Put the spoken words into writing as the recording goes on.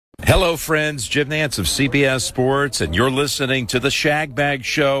Hello, friends. Jim Nance of CBS Sports, and you're listening to The Shag Bag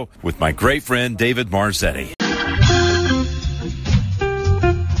Show with my great friend David Marzetti.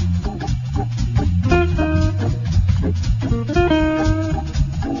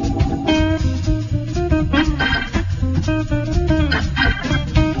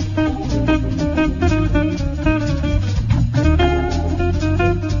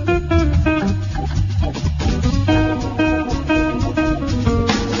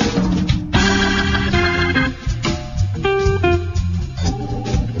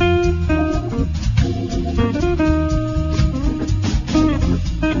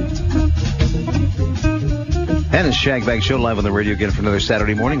 Shag Bag Show live on the radio again for another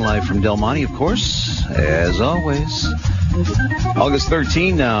Saturday morning, live from Del Monte, of course, as always. August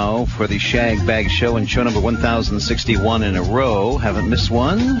 13 now for the Shag Bag Show, and show number 1061 in a row. Haven't missed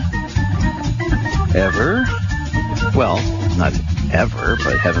one ever. Well, not ever,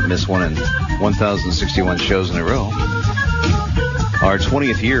 but haven't missed one in 1061 shows in a row. Our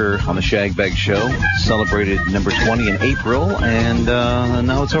 20th year on the Shag Bag Show, celebrated number 20 in April, and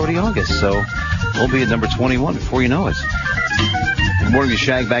now it's already August, so we'll be at number 21 before you know it. Good morning to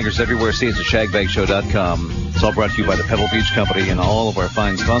Shag Baggers everywhere. See us at shagbagshow.com. It's all brought to you by the Pebble Beach Company and all of our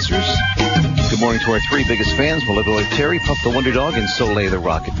fine sponsors. Good morning to our three biggest fans, Melissa Terry, Puff the Wonder Dog, and Soleil the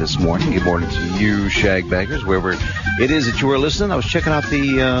Rocket this morning. Good morning to you, Shag Baggers, wherever it is that you are listening. I was checking out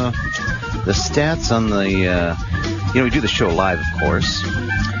the stats on the... we do the show live, of course,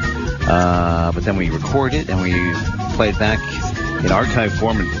 but then we record it and we play it back in archive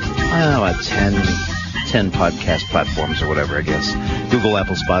form in about 10 podcast platforms or whatever, I guess. Google,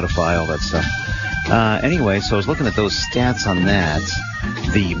 Apple, Spotify, all that stuff. Anyway, so I was looking at those stats on that,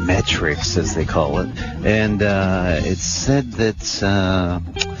 the metrics, as they call it, and it said that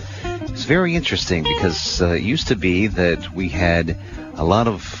it's very interesting because it used to be that we had a lot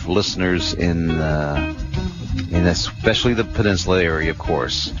of listeners in especially the Peninsula area, of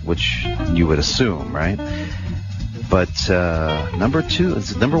course, which you would assume, right? But number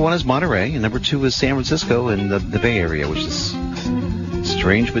one is Monterey, and number two is San Francisco in the Bay Area, which is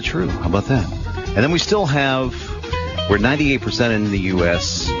strange but true. How about that? And then we still have, we're 98% in the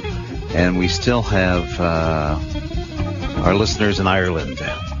U.S., and we still have our listeners in Ireland.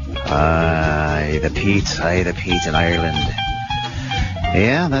 Aye, the Pete in Ireland.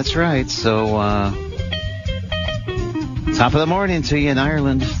 Yeah, that's right. So, top of the morning to you in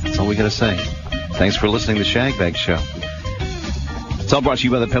Ireland. That's all we got to say. Thanks for listening to the Shag Bag Show. It's all brought to you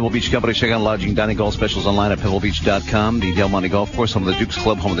by the Pebble Beach Company. Check out lodging, dining, golf specials online at pebblebeach.com. The Del Monte Golf Course, home of the Dukes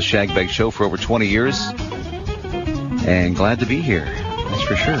Club, home of the Shag Bag Show for over 20 years. And glad to be here. That's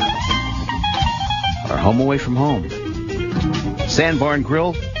for sure. Our home away from home. Sandbarn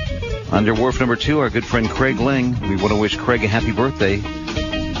Grill, under wharf number 2, our good friend Craig Ling. We want to wish Craig a happy birthday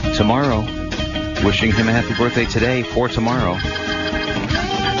tomorrow. Wishing him a happy birthday today for tomorrow.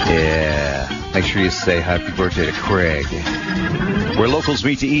 Yeah. Make sure you say happy birthday to Craig. Where locals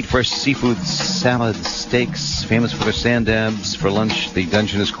meet to eat fresh seafood, salad, steaks, famous for their sand dabs. For lunch, the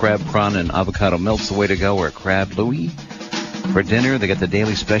Dungeness crab, prawn, and avocado melt's the way to go. Or Crab Louie. For dinner, they got the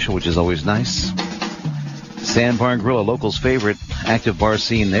daily special, which is always nice. Sandbarn Grill, a local's favorite. Active bar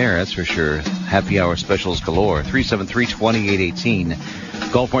scene there, that's for sure. Happy hour specials galore. 373-2818.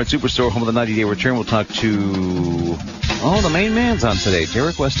 Golf Mart Superstore, home of the 90-day return. We'll talk to, the main man's on today,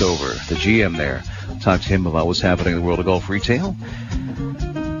 Derek Westover, the GM there. Talk to him about what's happening in the world of golf retail.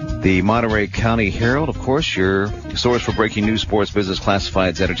 The Monterey County Herald, of course, your source for breaking news, sports, business,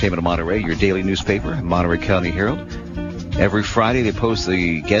 classifieds, entertainment of Monterey, your daily newspaper, Monterey County Herald. Every Friday, they post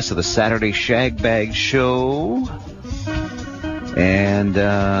the guests of the Saturday Shag Bag Show. And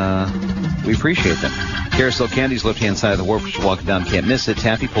we appreciate them. Carousel Candies, left-hand side of the wharf, which you're walking down, can't miss it.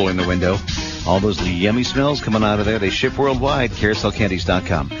 Taffy pulling the window. All those yummy smells coming out of there. They ship worldwide.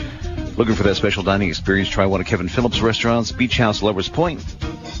 CarouselCandies.com. Looking for that special dining experience? Try one of Kevin Phillips' restaurants. Beach House, Lovers Point.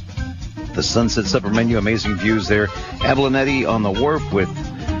 The Sunset Supper menu, amazing views there. Abalonetti on the wharf with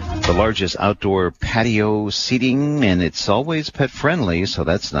the largest outdoor patio seating, and it's always pet-friendly, so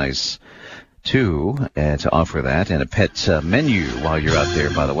that's nice, too, to offer that. And a pet menu while you're out there,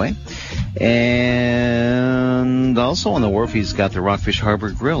 by the way. And also on the wharf, he's got the Rockfish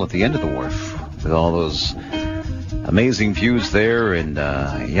Harbor Grill at the end of the wharf with all those amazing views there and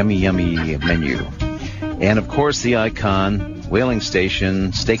yummy menu. And, of course, the icon, Whaling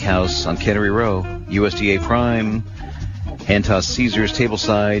Station Steakhouse on Cannery Row, USDA Prime, hand-tossed Caesars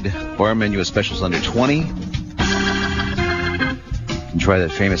tableside, bar menu of specials under $20. And try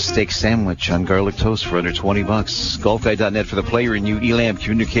that famous steak sandwich on garlic toast for under $20. Golfguy.net for the player and you. Elam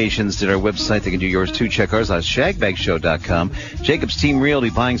Communications did our website. They can do yours too. Check ours out at shagbagshow.com. Jacobs Team Realty,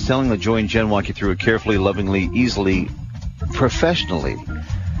 buying, selling. Let Joy and Jen walk you through it carefully, lovingly, easily, professionally.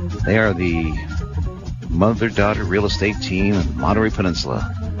 They are the mother-daughter real estate team in Monterey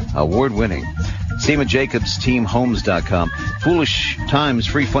Peninsula. Award-winning. See them at jacobsteamhomes.com. Foolish Times,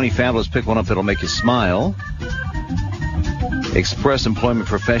 free, funny, fabulous. Pick one up that'll make you smile. Express Employment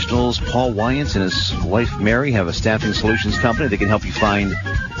Professionals, Paul Wyant and his wife Mary have a staffing solutions company. They can help you find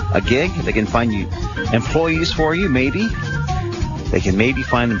a gig. They can find you employees for you, maybe. They can maybe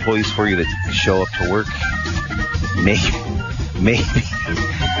find employees for you that show up to work. Maybe.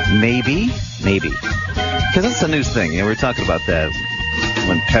 Because that's the new thing. You know, we were talking about that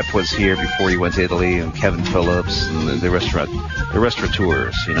when Pep was here before he went to Italy, and Kevin Phillips and the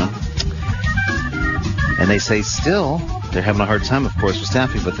restaurateurs, you know. And they say still they're having a hard time, of course, with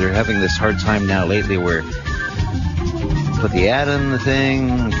staffing, but they're having this hard time now lately where put the ad in the thing,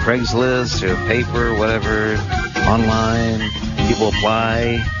 Craigslist or paper, whatever, online, people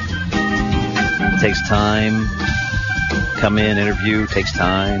apply, it takes time, come in, interview, takes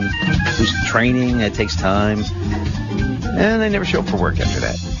time, do training, it takes time, and they never show up for work after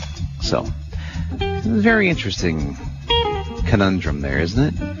that. So, very interesting conundrum there, isn't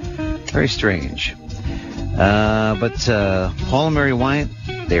it? Very strange. But Paul and Mary Wyant,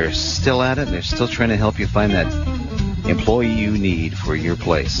 they're still at it. They're still trying to help you find that employee you need for your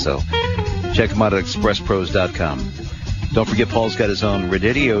place. So check them out at expresspros.com. Don't forget, Paul's got his own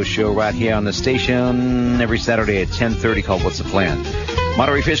radio show right here on the station every Saturday at 10:30 called What's the Plan?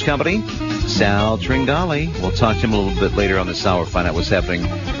 Monterey Fish Company, Sal Tringali. We'll talk to him a little bit later on this hour, find out what's happening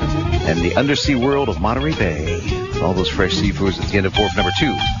in the undersea world of Monterey Bay. All those fresh seafoods at the end of wharf number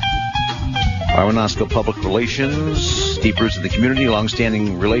 2. Armanasco Public Relations, deep roots in the community,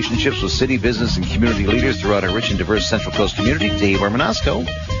 long-standing relationships with city, business, and community leaders throughout our rich and diverse Central Coast community. Dave Armanasco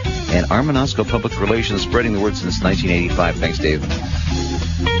and Armanasco Public Relations, spreading the word since 1985. Thanks, Dave.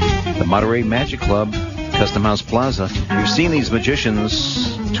 The Monterey Magic Club, Custom House Plaza. You've seen these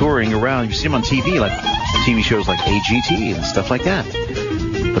magicians touring around. You see them on TV, like TV shows like AGT and stuff like that.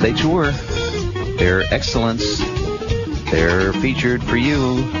 But they tour. They're excellence. They're featured for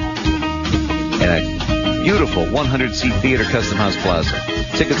you. And a beautiful 100-seat theater, Custom House Plaza.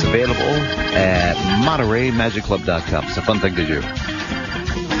 Tickets available at MontereyMagicClub.com. It's a fun thing to do.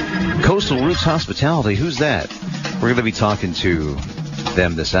 Coastal Roots Hospitality, who's that? We're going to be talking to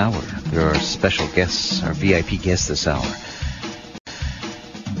them this hour. There are special guests, our VIP guests this hour.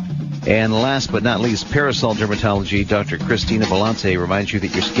 And last but not least, Parasol Dermatology. Dr. Christina Volante reminds you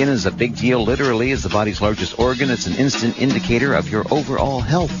that your skin is a big deal. Literally, is the body's largest organ. It's an instant indicator of your overall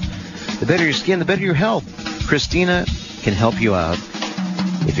health. The better your skin, the better your health. Christina can help you out.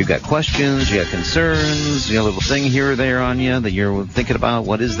 If you've got questions, you have concerns, you have a little thing here or there on you that you're thinking about,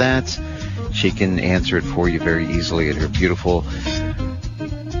 what is that? She can answer it for you very easily at her beautiful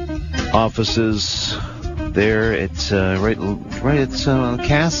offices there at right at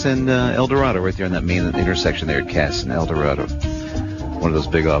Cass and El Dorado, right there in that main intersection there at Cass and El Dorado. One of those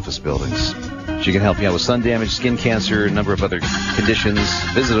big office buildings. She can help you out with sun damage, skin cancer, a number of other conditions.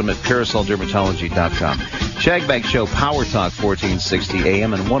 Visit them at parasoldermatology.com. Shagbag Show, Power Talk, 1460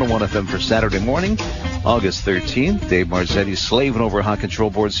 AM and 101 FM for Saturday morning, August 13th. Dave Marzetti slaving over a hot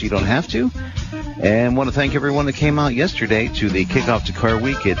control board so you don't have to. And want to thank everyone that came out yesterday to the Kickoff to Car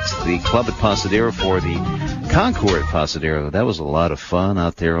Week at the club at Pasadena for the Concours at Pasadena. That was a lot of fun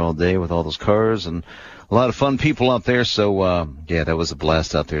out there all day with all those cars and a lot of fun people out there. So, yeah, that was a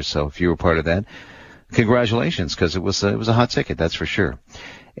blast out there. So if you were part of that, congratulations, because it was a hot ticket, that's for sure.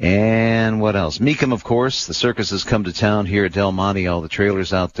 And what else? Mecum, of course. The circus has come to town here at Del Monte, all the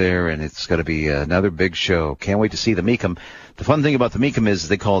trailers out there, and it's going to be another big show. Can't wait to see the Mecum. The fun thing about the Mecum is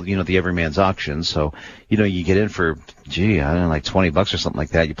they call it, the Everyman's Auction. So, you get in for, like $20 or something like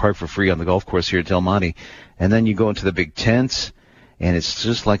that. You park for free on the golf course here at Del Monte, and then you go into the big tent, and it's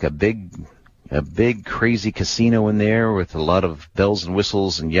just like a big crazy casino in there with a lot of bells and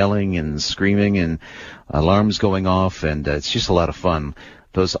whistles and yelling and screaming and alarms going off, and it's just a lot of fun.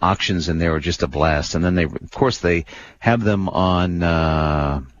 Those auctions in there are just a blast. And then they have them on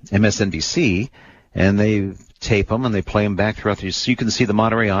MSNBC, and they tape them and they play them back throughout the year. So you can see the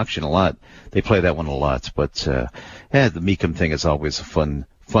Monterey auction a lot. They play that one a lot. But the Mecum thing is always a fun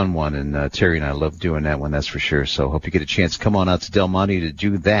one, and Terry and I love doing that one, that's for sure. So hope you get a chance to come on out to Del Monte to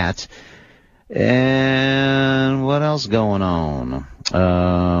do that. And what else going on?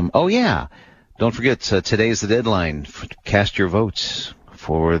 Don't forget, today's the deadline. Cast your votes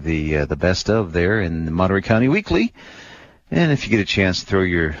for the best of there in the Monterey County Weekly. And if you get a chance, throw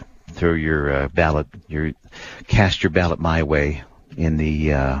your ballot, cast your ballot my way in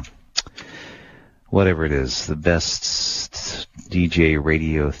the whatever it is, the best DJ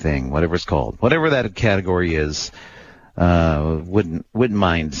radio thing, whatever it's called, whatever that category is. Wouldn't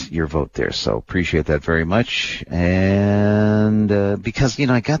mind your vote there. So appreciate that very much. And because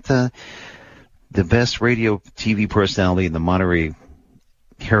I got the best radio TV personality in the Monterey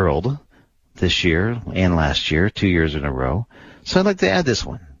Herald this year and last year, 2 years in a row. So I'd like to add this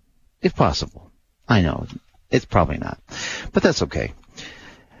one, if possible. I know it's probably not, but that's okay.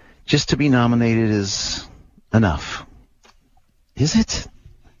 Just to be nominated is enough. Is it?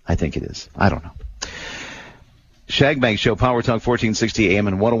 I think it is. I don't know. Shagbag Show, Power Talk 1460 AM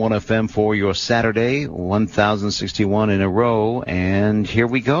and 101 FM for your Saturday, 1061 in a row. And here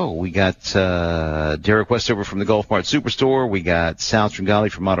we go. We got Derek Westover from the Gulf Mart Superstore. We got Sal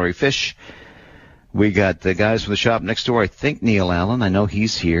Tringali from Monterey Fish. We got the guys from the shop next door. I think Neil Allen. I know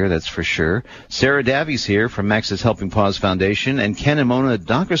he's here. That's for sure. Sarah Davies here from Max's Helping Paws Foundation. And Ken and Mona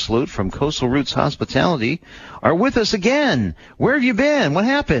Donkersloot from Coastal Roots Hospitality are with us again. Where have you been? What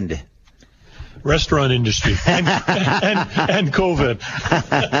happened? Restaurant industry and COVID.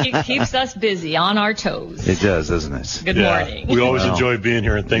 It keeps us busy, on our toes. It does, doesn't it? Good morning. We always enjoy being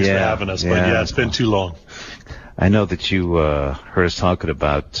here, and thanks for having us. But it's been too long. I know that you heard us talking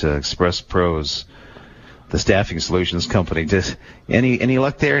about Express Pros, the staffing solutions company. Any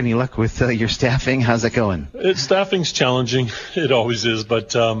luck there? Any luck with your staffing? How's that going? Staffing's challenging. It always is,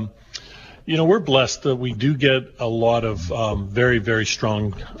 but we're blessed that we do get a lot of very, very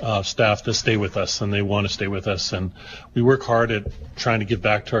strong staff that stay with us, and they want to stay with us. And we work hard at trying to give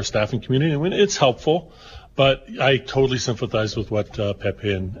back to our staffing community. I mean, it's helpful, but I totally sympathize with what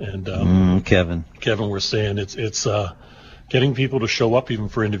Pepe and Kevin were saying. It's getting people to show up even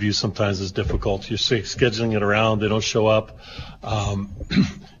for interviews sometimes is difficult. You're scheduling it around, they don't show up.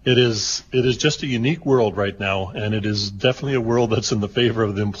 It is just a unique world right now, and it is definitely a world that's in the favor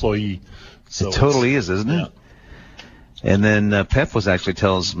of the employee. So it totally is, isn't it? And then Pep was actually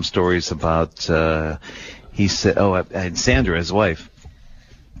telling some stories about, he said, and Sandra, his wife,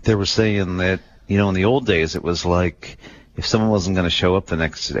 they were saying that, in the old days it was like if someone wasn't going to show up the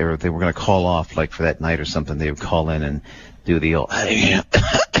next day, or they were going to call off like for that night or something, they would call in and do the old, I'm really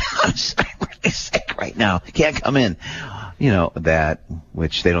sick right now, can't come in. That,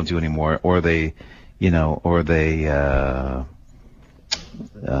 which they don't do anymore, or they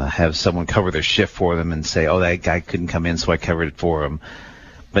have someone cover their shift for them and say, that guy couldn't come in, so I covered it for him.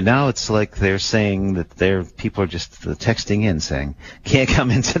 But now it's like they're saying that people are just texting in saying, can't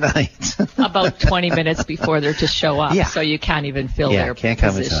come in tonight. About 20 minutes before they're to show up, so you can't even fill their can't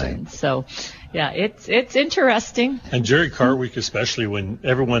position. So, it's interesting. And Jerry Car Week, especially when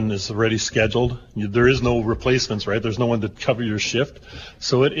everyone is already scheduled, there is no replacements, right? There's no one to cover your shift.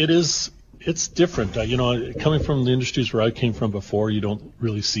 So it's different. Coming from the industries where I came from before, you don't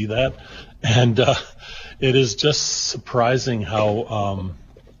really see that. And it is just surprising how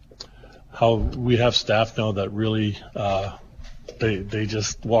we have staff now that really they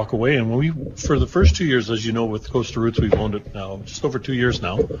just walk away. And for the first 2 years, as you know, with Coastal Roots, we've owned it now just over 2 years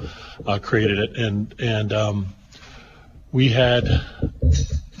now, created it, and we had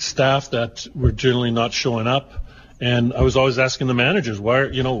staff that were generally not showing up. And I was always asking the managers, why are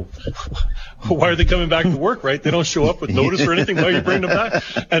they coming back to work, right? They don't show up with notice or anything. Why are you bringing them back?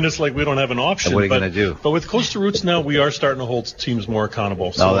 And it's like we don't have an option. And what are you going to do? But with Coastal Roots now, we are starting to hold teams more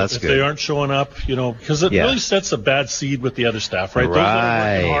accountable. So that's if good. they aren't showing up, because it really sets a bad seed with the other staff, right? Those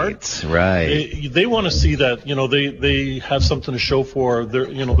that are working hard, right. They want to see that, they have something to show for their,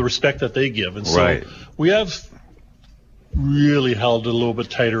 the respect that they give. And so we have really held it a little bit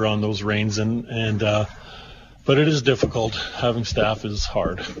tighter on those reins, but it is difficult. Having staff is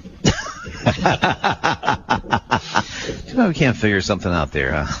hard. We can't figure something out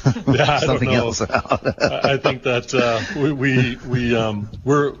there, huh? Yeah, something else out. I think that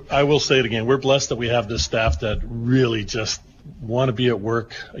I will say it again, we're blessed that we have this staff that really just want to be at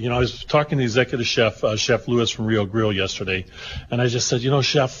work. I was talking to the executive chef, Chef Lewis from Rio Grill yesterday, and I just said,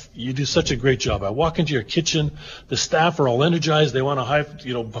 Chef, you do such a great job. I walk into your kitchen, the staff are all energized. They want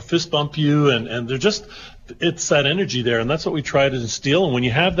to fist bump you, and they're just, it's that energy there, and that's what we try to instill. And when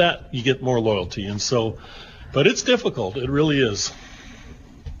you have that, you get more loyalty. And so, but it's difficult. It really is.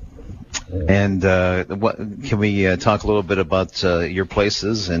 And can we talk a little bit about your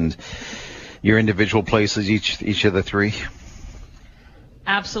places and your individual places, each of the three?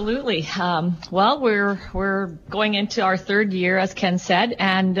 Absolutely. Well, we're going into our third year, as Ken said,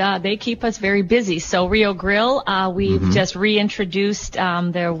 and they keep us very busy. So Rio Grill, we've just reintroduced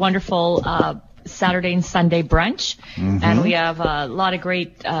their wonderful Saturday and Sunday brunch. And we have a lot of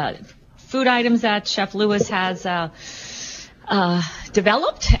great food items that Chef Lewis has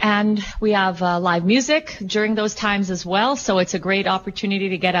developed, and we have live music during those times as well. So it's a great opportunity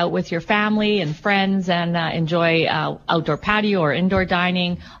to get out with your family and friends and enjoy outdoor patio or indoor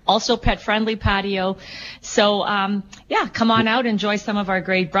dining. Also pet-friendly patio. So come on out, enjoy some of our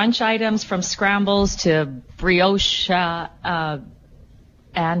great brunch items, from scrambles to brioche and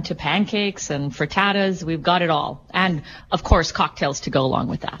to pancakes and frittatas. We've got it all, and of course cocktails to go along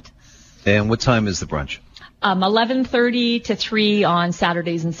with that. And what time is the brunch? 11:30 to 3 on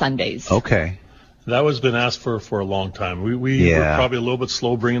Saturdays and Sundays. Okay. That was been asked for a long time. We were probably a little bit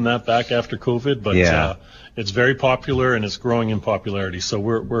slow bringing that back after COVID, but it's very popular and it's growing in popularity. So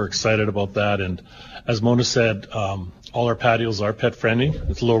we're excited about that. And as Mona said, all our patios are pet friendly.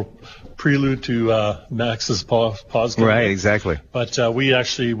 It's a little prelude to Max's Paws. Right, exactly. But we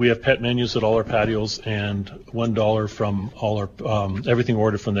have pet menus at all our patios, and $1 from all our everything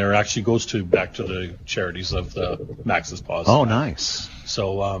ordered from there actually goes back to the charities of the Max's Paws. Oh, nice.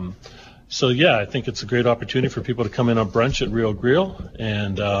 So I think it's a great opportunity for people to come in on brunch at Rio Grill,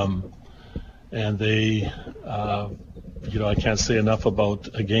 and they, I can't say enough about,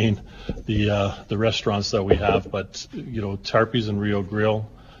 again, the restaurants that we have, but Tarpey's and Rio Grill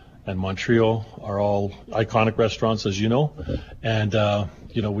and Montreal are all iconic restaurants, as you know, and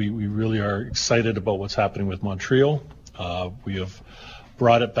we really are excited about what's happening with Montreal. We have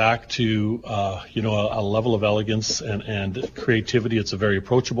brought it back to a level of elegance and creativity. It's a very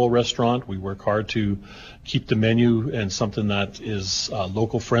approachable restaurant. We work hard to keep the menu and something that is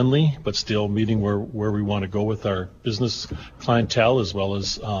local friendly, but still meeting where we want to go with our business clientele as well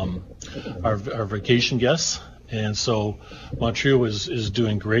as our vacation guests. And so Montreal is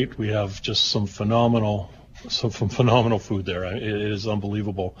doing great. We have just some phenomenal food there. It is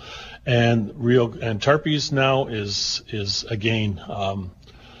unbelievable. And Tarpey's now is again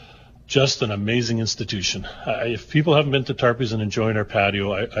just an amazing institution. If people haven't been to Tarpey's and enjoying our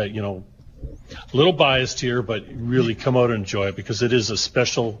patio, a little biased here, but really come out and enjoy it, because it is a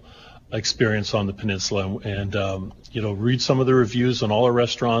special experience on the peninsula. And read some of the reviews on all our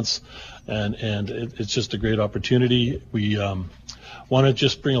restaurants, and it's just a great opportunity. We want to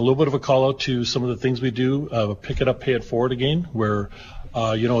just bring a little bit of a call out to some of the things we do. Pick it up, pay it forward again, where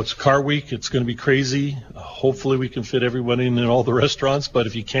it's car week. It's going to be crazy. Hopefully we can fit everyone in all the restaurants, but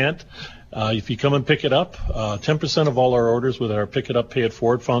if you can't, if you come and pick it up, 10% of all our orders with our Pick It Up, Pay It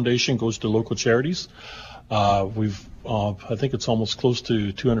Forward Foundation goes to local charities. I think it's almost close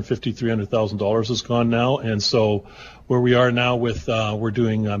to $250,000-$300,000 has gone now. And so where we are now with, we're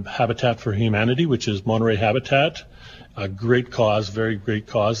doing Habitat for Humanity, which is Monterey Habitat. A great cause, very great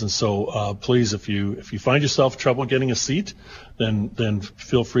cause. And so please, if you find yourself trouble getting a seat, then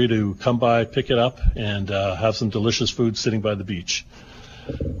feel free to come by, pick it up, and have some delicious food sitting by the beach.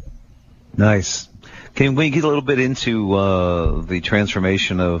 Nice. Can we get a little bit into the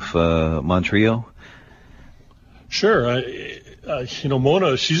transformation of Montreal? Sure.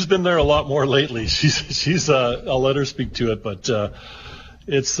 Mona, she's been there a lot more lately. She's I'll let her speak to it, but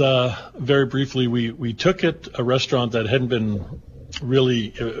it's very briefly, we took it, a restaurant that hadn't been really,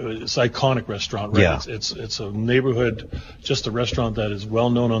 it's an iconic restaurant, right? Yeah. It's a neighborhood, just a restaurant that is well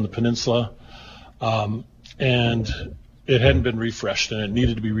known on the peninsula, and it hadn't been refreshed, and it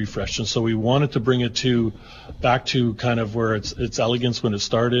needed to be refreshed. And so we wanted to bring it back to kind of where its elegance when it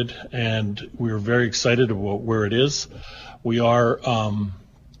started, and we were very excited about where it is. We are,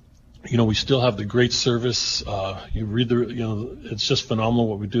 we still have the great service. You read it's just phenomenal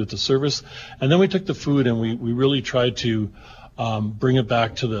what we do with the service. And then we took the food and we really tried to bring it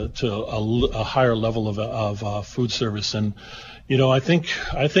back to a higher level of food service. And I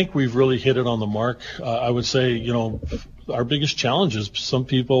think we've really hit it on the mark. I would say our biggest challenge is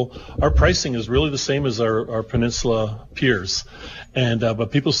our pricing is really the same as our peninsula peers, and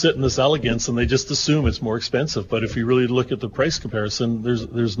but people sit in this elegance and they just assume it's more expensive. But if you really look at the price comparison,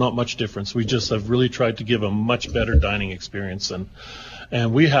 there's not much difference. We just have really tried to give a much better dining experience,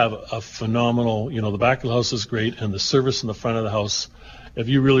 and we have a phenomenal. The back of the house is great, and the service in the front of the house. If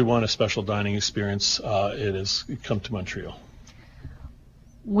you really want a special dining experience, come to Montreal.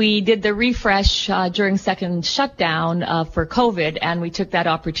 We did the refresh during second shutdown for COVID, and we took that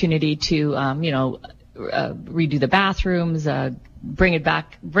opportunity to, redo the bathrooms, bring it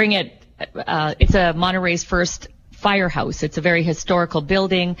back. It's a Monterey's first firehouse. It's a very historical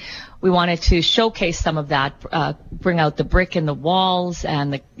building. We wanted to showcase some of that, bring out the brick in the walls,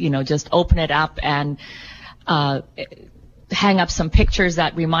 and just open it up and hang up some pictures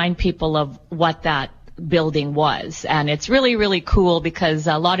that remind people of what that building was. And it's really, really cool because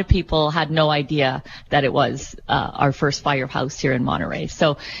a lot of people had no idea that it was our first firehouse here in Monterey.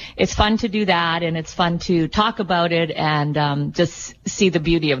 So it's fun to do that, and it's fun to talk about it and just see the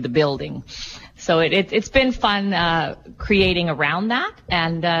beauty of the building. So it's been fun creating around that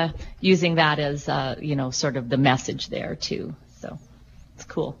and using that as, sort of the message there too. So it's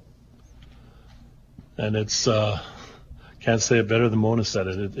cool. And it's, can't say it better than Mona said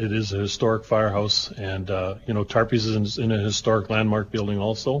it. It is a historic firehouse, and, Tarpe's is in a historic landmark building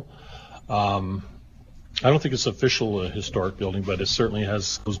also. I don't think it's official historic building, but it certainly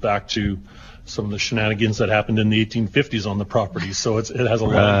goes back to some of the shenanigans that happened in the 1850s on the property. So it has a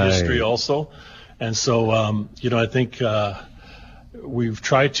long history also. And so, I think we've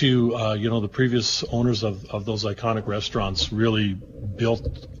tried to, the previous owners of those iconic restaurants really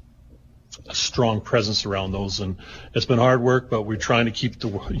built a strong presence around those, and it's been hard work, but we're trying to keep the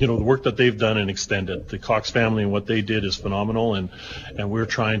work that they've done and extend it. The Cox family and what they did is phenomenal, and we're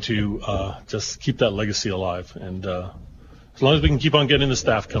trying to just keep that legacy alive. And as long as we can keep on getting the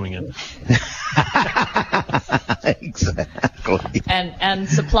staff coming in. Exactly. And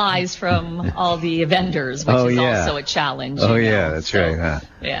supplies from all the vendors, which is also a challenge. That's right. Huh?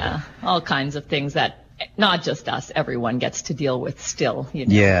 Yeah, all kinds of things that not just us, everyone gets to deal with still.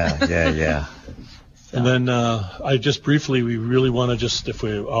 Yeah. So. And then I just briefly, we really want to if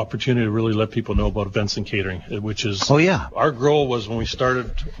we have opportunity to really let people know about events and catering, which is our goal was when we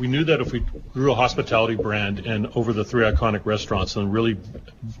started, we knew that if we grew a hospitality brand and over the 3 iconic restaurants and really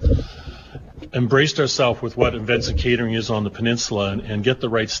embraced ourselves with what events and catering is on the peninsula and get the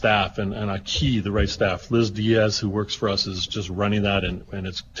right staff and the right staff. Liz Diaz, who works for us, is just running that and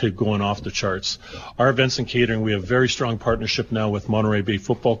it's going off the charts. Our events and catering, we have very strong partnership now with Monterey Bay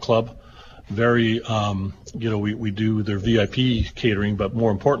Football Club. Very, we do their VIP catering, but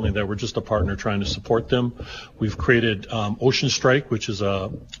more importantly, that we're just a partner trying to support them. We've created Ocean Strike, which is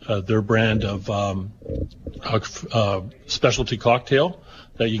their brand of specialty cocktail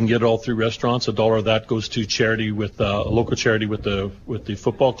that you can get all through restaurants. $1 of that goes to charity with a local charity with the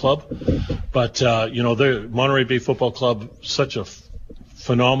football club. But the Monterey Bay Football Club, such a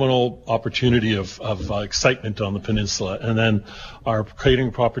phenomenal opportunity of excitement on the peninsula. And then our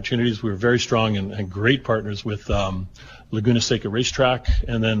catering opportunities, we're very strong and great partners with Laguna Seca Racetrack,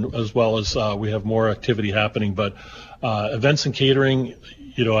 and then as well as we have more activity happening. But events and catering,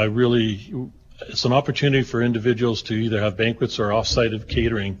 it's an opportunity for individuals to either have banquets or off-site of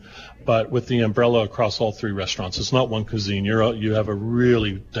catering, but with the umbrella across all 3 restaurants. It's not one cuisine. You have a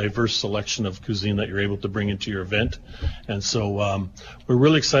really diverse selection of cuisine that you're able to bring into your event. And so we're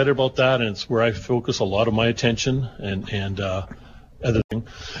really excited about that, and it's where I focus a lot of my attention and editing.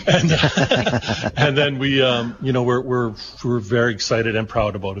 And then we're very excited and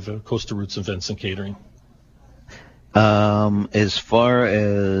proud about Costa Roots Events and Catering. As far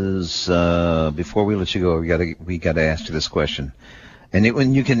as before we let you go, we gotta ask you this question, and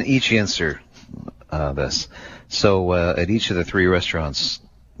when you can each answer this. So at each of the 3 restaurants,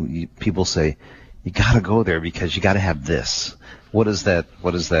 people say you gotta go there because you gotta have this. What is that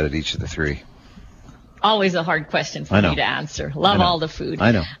at each of the 3? Always a hard question for me to answer. Love all the food.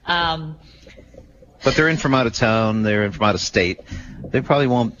 I know. But they're in from out of town. They're in from out of state. They probably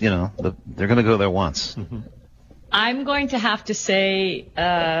won't. They're gonna go there once. Mm-hmm. I'm going to have to say,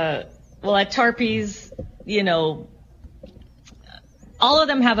 at Tarpe's, all of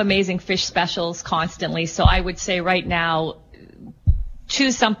them have amazing fish specials constantly. So I would say right now,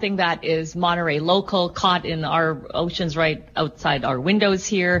 choose something that is Monterey local, caught in our oceans right outside our windows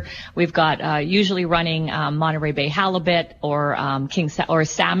here. We've got usually running Monterey Bay halibut or or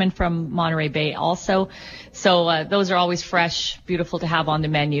salmon from Monterey Bay also. So those are always fresh, beautiful to have on the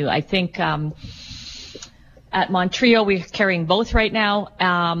menu. I think at Montreal, we're carrying both right now.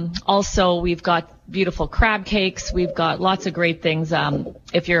 Also, we've got beautiful crab cakes. We've got lots of great things.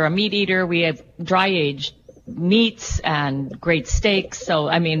 If you're a meat eater, we have dry-aged meats and great steaks. So,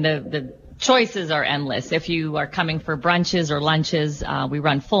 I mean, the choices are endless. If you are coming for brunches or lunches, we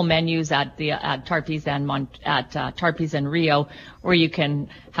run full menus at Tarpe's and Tarpe's and Rio, where you can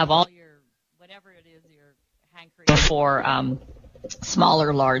have all your whatever it is you're hankering for.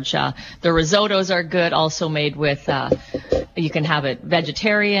 Smaller, large. The risottos are good, also made with, you can have it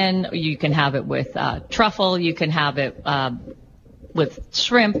vegetarian, you can have it with truffle, you can have it with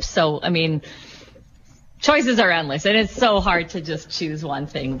shrimp. So, I mean, choices are endless, and it's so hard to just choose one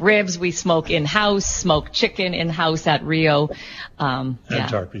thing. Ribs, we smoke in-house, smoked chicken in-house at Rio. And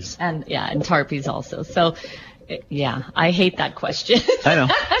Tarpe's. And Tarpe's also. So Yeah, I hate that question. I know.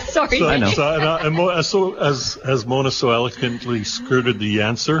 Sorry. I know. So as Mona so eloquently skirted the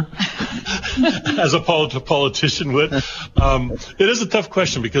answer, as a politician would, it is a tough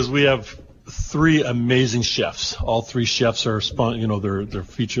question because we have 3 amazing chefs. All 3 chefs are, they're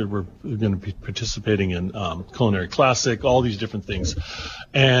featured. We're going to be participating in Culinary Classic, all these different things,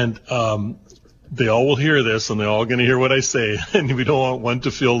 and they all will hear this, and they're all going to hear what I say, and we don't want one to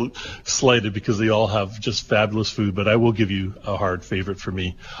feel slighted because they all have just fabulous food. But I will give you a hard favorite for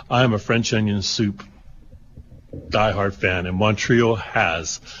me. I am a French onion soup diehard fan, and Montreal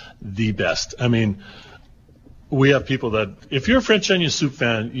has the best. I mean, we have people that, if you're a French onion soup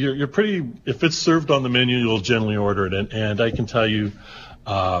fan, you're pretty, if it's served on the menu, you'll generally order it. And I can tell you,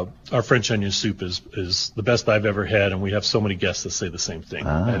 our French onion soup is the best I've ever had, and we have so many guests that say the same thing.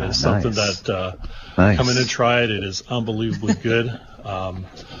 And it's something that, come in and try it. It is unbelievably good.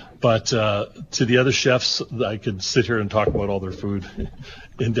 But to the other chefs, I could sit here and talk about all their food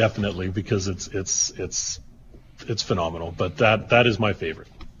indefinitely because it's phenomenal. But that is my favorite.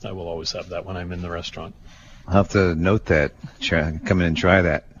 I will always have that when I'm in the restaurant. I'll have to note that. Come in and try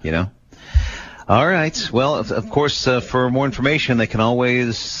that, All right. Well, of course, for more information, they can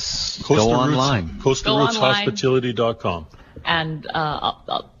always go online. CoastalRootsHospitality.com. And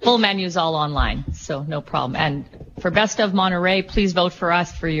full menus all online, so no problem. And for Best of Monterey, please vote for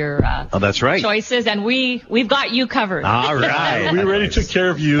us for your that's right. choices, and we've got you covered. All right. We already took care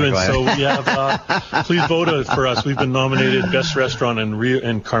of you, and so we have. Please vote for us. We've been nominated Best Restaurant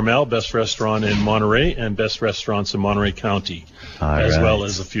in Carmel, Best Restaurant in Monterey, and Best Restaurants in Monterey County, well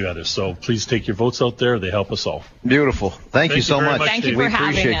as a few others. So please take your votes out there. They help us all. Beautiful. Thank you so much. Thank you for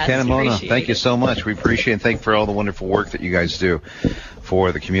having us. Ken and Mona, thank you so much. We appreciate it. Thank you for all the wonderful work that you guys do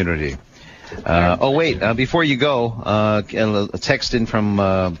for the community. Before you go, a text in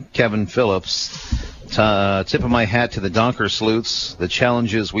from Kevin Phillips. Tip of my hat to the Donker Salutes. The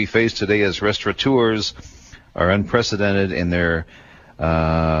challenges we face today as restaurateurs are unprecedented, and their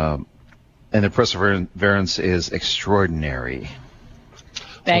perseverance is extraordinary.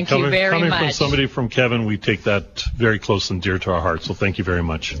 Thank you very much. Coming from somebody from Kevin, we take that very close and dear to our hearts. So thank you very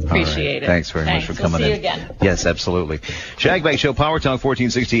much. Appreciate it. Thanks very much for coming in. We'll see you again. Yes, absolutely. Shagbag Show, Power Talk,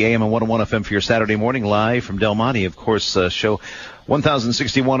 1460 AM and 101 FM for your Saturday morning, live from Del Monte. Of course, show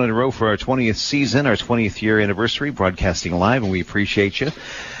 1061 in a row for our 20th season, our 20th year anniversary, broadcasting live, and we appreciate you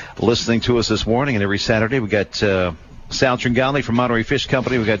listening to us this morning and every Saturday. We got Sal Tringali from Monterey Fish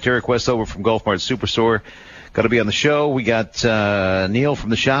Company. We got Derek Westover from Golf Mart Superstore. Got to be on the show. We got Neil from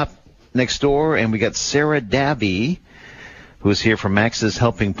the shop next door, and we got Sarah Dabby, who is here from Max's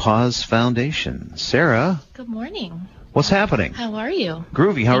Helping Paws Foundation. Sarah. Good morning. What's happening? How are you?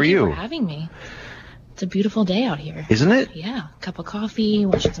 Groovy. How are you? Thank you for having me. It's a beautiful day out here. Isn't it? Yeah. Cup of coffee,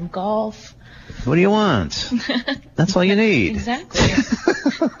 watching some golf. What do you want? That's all you need. Exactly.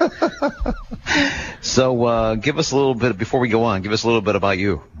 So give us a little bit, before we go on, give us a little bit about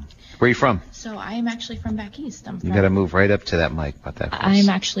you. Where are you from? So I am actually from back east. You got to move right up to that mic about that. I'm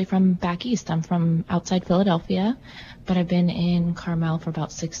actually from back east. I'm from outside Philadelphia, but I've been in Carmel for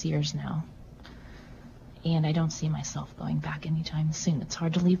about 6 years now. And I don't see myself going back anytime soon. It's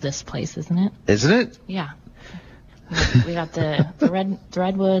hard to leave this place, isn't it? Isn't it? Yeah. We got the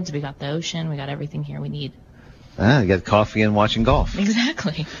redwoods, we got the ocean, we got everything here we need. You got coffee and watching golf.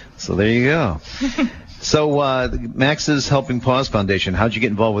 Exactly. So there you go. So Max's Helping Paws Foundation, how'd you get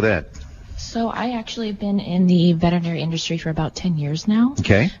involved with that? So I actually have been in the veterinary industry for about 10 years now.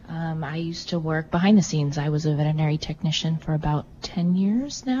 Okay. I used to work behind the scenes. I was a veterinary technician for about 10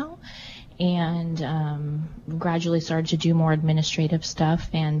 years now, and gradually started to do more administrative stuff.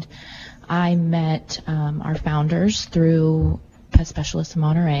 And I met our founders through Pet Specialists in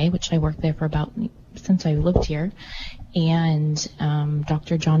Monterey, which I worked there for since I lived here. And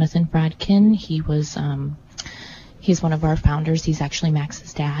Dr. Jonathan Fradkin, he's one of our founders. He's actually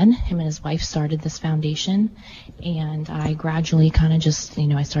Max's dad. Him and his wife started this foundation, and I gradually kind of just,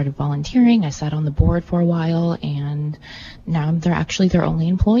 I started volunteering. I sat on the board for a while, and now I'm their only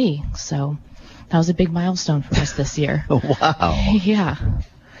employee. So that was a big milestone for us this year. Wow. Yeah.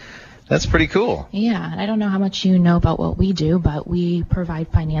 That's pretty cool. Yeah, and I don't know how much you know about what we do, but we provide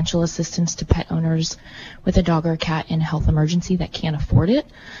financial assistance to pet owners with a dog or a cat in a health emergency that can't afford it.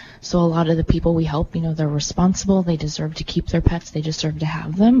 So a lot of the people we help, they're responsible. They deserve to keep their pets. They deserve to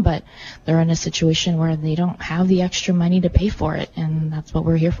have them, but they're in a situation where they don't have the extra money to pay for it, and that's what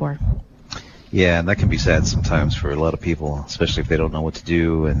we're here for. Yeah, and that can be sad sometimes for a lot of people, especially if they don't know what to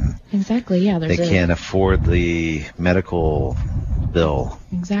do and exactly. Yeah, they can't afford the medical bill.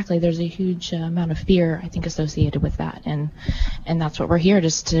 Exactly. There's a huge amount of fear, I think, associated with that, and that's what we're here,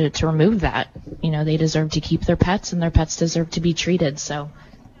 just to remove that. They deserve to keep their pets, and their pets deserve to be treated. So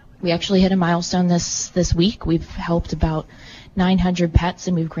we actually hit a milestone this week. We've helped about 900 pets,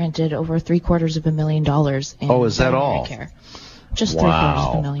 and we've granted over $750,000 in is that all? care. Just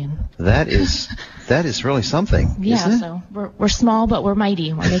Wow. $750,000. That is really something. Yeah. Isn't it? So we're small, but we're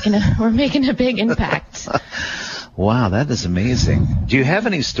mighty. We're making a big impact. Wow, that is amazing. Do you have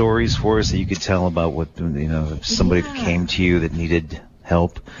any stories for us that you could tell about what, if somebody Yeah. came to you that needed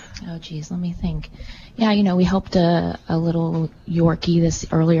help? Oh, geez, let me think. Yeah, we helped a little Yorkie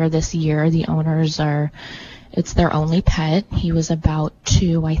earlier this year. The owners it's their only pet. He was about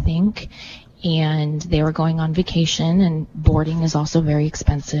 2, I think, and they were going on vacation, and boarding is also very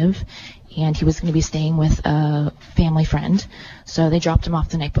expensive, and he was going to be staying with a family friend. So they dropped him off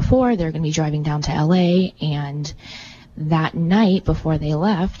the night before. They're going to be driving down to LA, and that night before they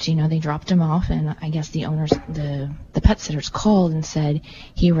left, they dropped him off, and I guess the owners, the pet sitters called and said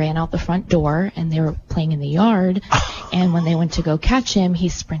he ran out the front door, and they were playing in the yard, and when they went to go catch him, he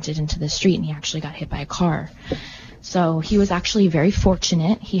sprinted into the street, and he actually got hit by a car. So he was actually very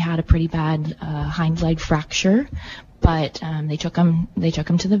fortunate. He had a pretty bad hind leg fracture, but they took him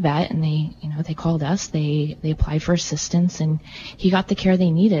to the vet, and they called us. They applied for assistance, and he got the care they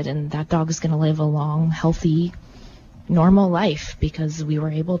needed, and that dog is going to live a long, healthy, normal life because we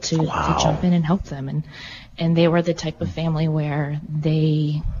were able to jump in and help them. And they were the type of family where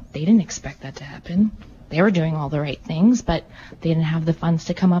they didn't expect that to happen. They were doing all the right things, but they didn't have the funds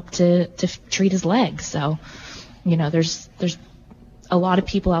to come up to treat his leg. So, there's a lot of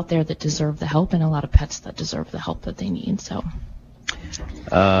people out there that deserve the help, and a lot of pets that deserve the help that they need. So,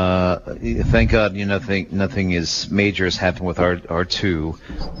 thank God, nothing is major has happened with our 2,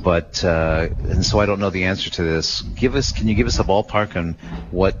 but and so I don't know the answer to this. Can you give us a ballpark on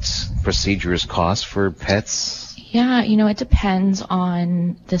what procedures cost for pets? Yeah, it depends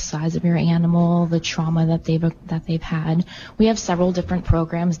on the size of your animal, the trauma that they've had. We have several different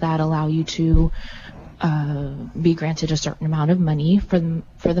programs that allow you to be granted a certain amount of money.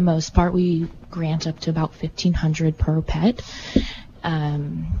 For the most part, we grant up to about $1,500 per pet.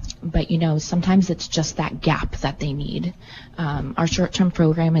 But sometimes it's just that gap that they need. Our short-term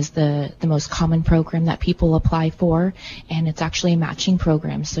program is the most common program that people apply for, and it's actually a matching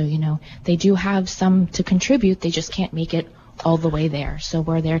program. So, they do have some to contribute, they just can't make it all the way there. So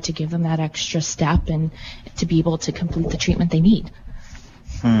we're there to give them that extra step and to be able to complete the treatment they need.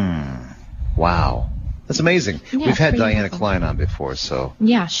 Wow. That's amazing. Yeah, We've had Diana wonderful. Klein on before, so.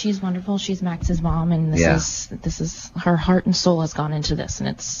 Yeah, she's wonderful. She's Max's mom, and this is her heart and soul has gone into this, and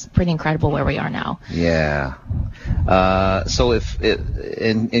it's pretty incredible where we are now. Yeah. So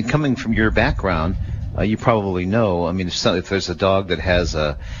in coming from your background, you probably know, if there's a dog that has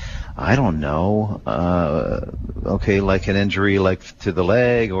like an injury like to the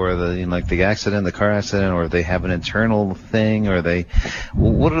leg or the accident, the car accident, or they have an internal thing, or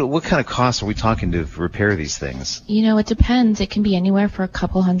what kind of costs are we talking to repair these things? It depends. It can be anywhere for a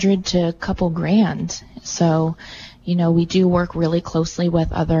couple $100 to a couple $grand. So, we do work really closely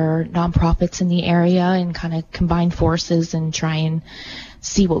with other nonprofits in the area and kind of combine forces and try and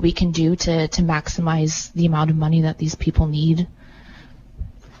see what we can do to maximize the amount of money that these people need.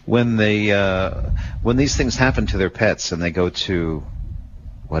 When these things happen to their pets and they go to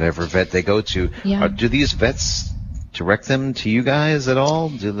whatever vet they go to, do these vets direct them to you guys at all?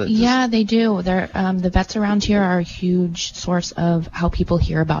 Yeah, they do. The vets around here are a huge source of how people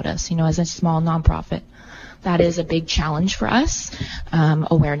hear about us. As a small nonprofit, that is a big challenge for us,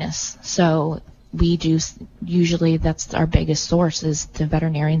 awareness. So we do, usually that's our biggest source, is the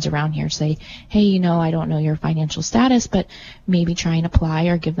veterinarians around here say, hey, I don't know your financial status, but maybe try and apply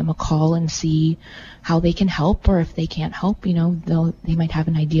or give them a call and see how they can help, or if they can't help, they might have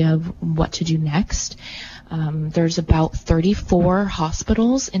an idea of what to do next. There's about 34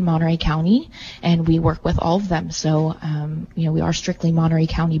 hospitals in Monterey County, and we work with all of them. So, we are strictly Monterey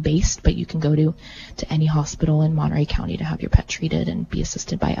County based, but you can go to any hospital in Monterey County to have your pet treated and be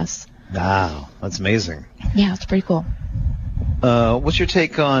assisted by us. Wow, that's amazing. Yeah, it's pretty cool. What's your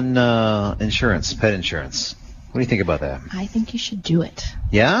take on insurance, pet insurance? What do you think about that? I think you should do it.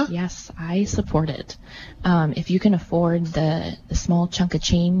 Yeah? Yes, I support it. If you can afford the small chunk of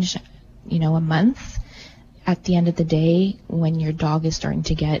change, a month, at the end of the day, when your dog is starting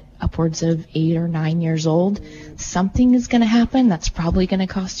to get upwards of 8 or 9 years old, something is going to happen that's probably going to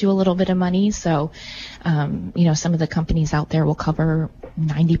cost you a little bit of money. So, some of the companies out there will cover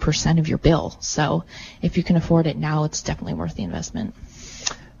 90% of your bill. So if you can afford it now, it's definitely worth the investment.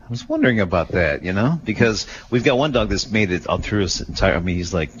 was wondering about that, because we've got one dog that's made it all through his entire. I mean,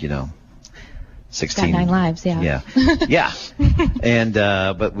 he's like 16. Got 9 lives, yeah. Yeah. And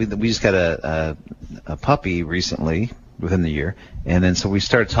but we just got a puppy recently within the year, and then so we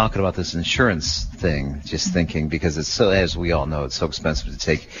started talking about this insurance thing, just thinking because it's so, as we all know, it's so expensive to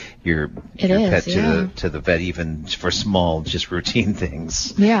take your pet to the vet, even for small, just routine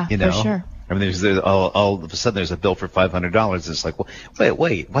things. Yeah, for sure. I mean, there's all of a sudden there's a bill for $500. It's like, well,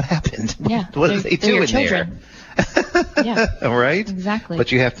 wait, what happened? Yeah, what did they do in children. there? Yeah, right. Exactly.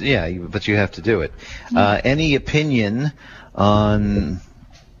 But you have to, but you have to do it. Any opinion on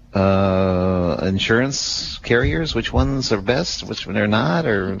insurance carriers? Which ones are best? Which one are not?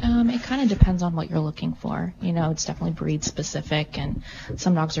 Or it kind of depends on what you're looking for. It's definitely breed specific, and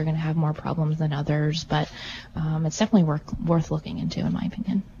some dogs are going to have more problems than others. But it's definitely worth looking into, in my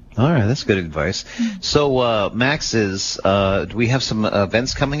opinion. All right, that's good advice. So, Max, do we have some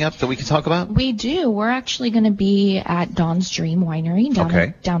events coming up that we can talk about? We do. We're actually going to be at Dawn's Dream Winery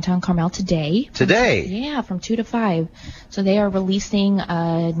in downtown Carmel today. Today? From 2 to 5. So they are releasing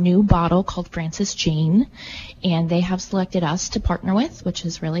a new bottle called Francis Jane, and they have selected us to partner with, which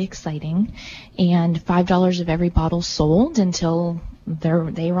is really exciting. And $5 of every bottle sold until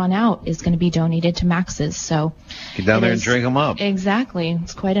they run out is going to be donated to Max's. So get down there and drink them up. Exactly.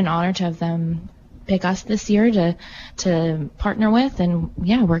 It's quite an honor to have them pick us this year to partner with, and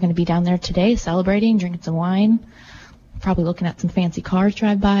we're going to be down there today celebrating, drinking some wine, probably looking at some fancy cars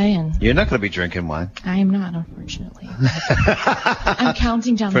drive by. And you're not going to be drinking wine. I am not, unfortunately. I'm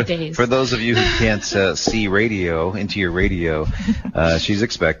counting down the days. For those of you who can't see into your radio, she's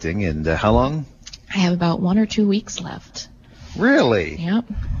expecting. And how long? I have about 1 or 2 weeks left. Really? Yep.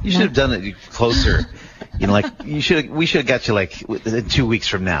 You should have done it closer. We should have got you in 2 weeks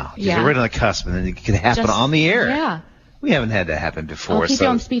from now. You're right on the cusp, and then it could happen on the air. Yeah. We haven't had that happen before. I'll keep you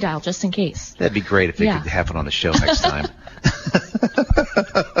on speed dial just in case. That'd be great if it could happen on the show next time.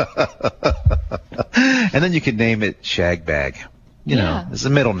 And then you could name it Shag Bag. It's a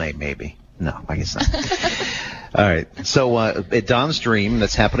middle name maybe. No, I guess not. All right. So at Dawn's Dream,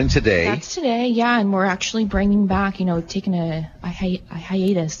 that's happening today. That's today, and we're actually bringing back, taking a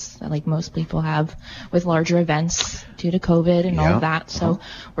hiatus, like most people have, with larger events due to COVID and all of that. So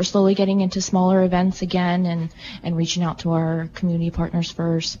we're slowly getting into smaller events again and reaching out to our community partners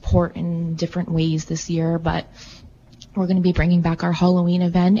for support in different ways this year. But we're going to be bringing back our Halloween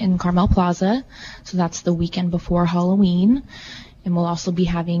event in Carmel Plaza. So that's the weekend before Halloween. And we'll also be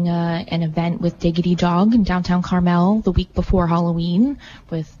having an event with Diggity Dog in downtown Carmel the week before Halloween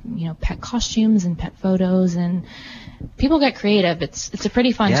with, pet costumes and pet photos, and people get creative. It's a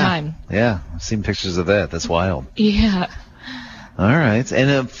pretty fun time. Yeah, I've seen pictures of that. That's wild. Yeah. All right. And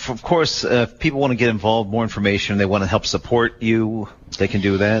of course, if people want to get involved, more information, they want to help support you, they can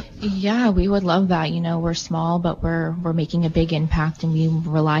do that? Yeah, we would love that. We're small, but we're making a big impact, and we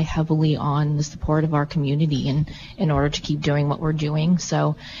rely heavily on the support of our community in order to keep doing what we're doing.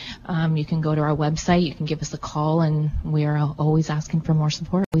 So you can go to our website, you can give us a call, and we are always asking for more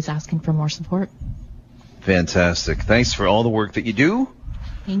support. Fantastic. Thanks for all the work that you do.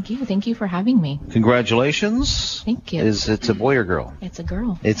 Thank you. Thank you for having me. Congratulations. Thank you. Is it a boy or girl? It's a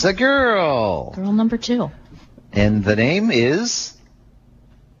girl. It's a girl. Girl number 2. And the name is?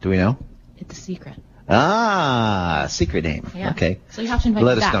 Do we know? It's a secret. Secret name. Yeah. Okay. So you have to invite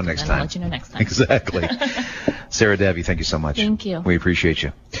Let me us back, know next time. I'll let you know next time. Exactly. Sarah Dabby, thank you so much. Thank you. We appreciate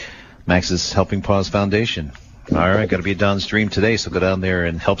you. Max's Helping Paws Foundation. All right, got to be at Dawn's Dream today, so go down there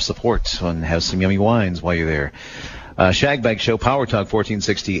and help support and have some yummy wines while you're there. Shag Bag Show, Power Talk,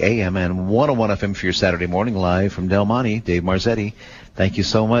 1460 AM and 101 FM for your Saturday morning, live from Del Monte. Dave Marzetti, thank you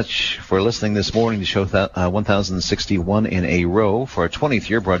so much for listening this morning to show 1061 in a row for our 20th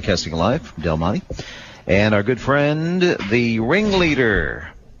year broadcasting live from Del Monte. And our good friend, the ringleader.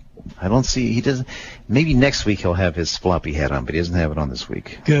 I don't see, he doesn't, maybe next week he'll have his floppy hat on, but he doesn't have it on this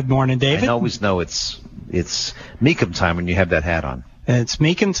week. Good morning, David. I always know it's Meekum time when you have that hat on. It's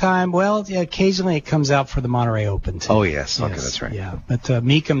Meekum time. Well, yeah, occasionally it comes out for the Monterey Open, too. Oh, yes. Okay, that's right. Yeah, but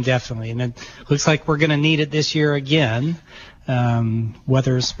Meekum definitely. And it looks like we're going to need it this year again.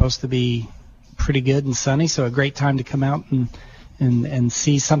 Weather is supposed to be pretty good and sunny, so a great time to come out and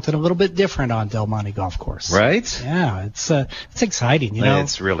see something a little bit different on Del Monte Golf Course. Right? Yeah, it's exciting, you know.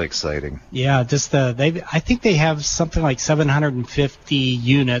 It's really exciting. Yeah, just I think they have something like 750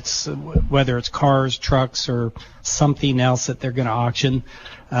 units, whether it's cars, trucks, or something else that they're going to auction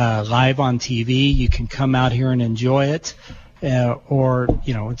live on TV. You can come out here and enjoy it. Or,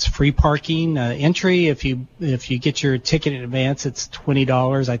 you know, it's free parking entry. If you get your ticket in advance, it's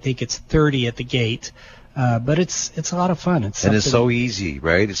 $20. I think it's $30 at the gate. But it's a lot of fun. And it's so easy,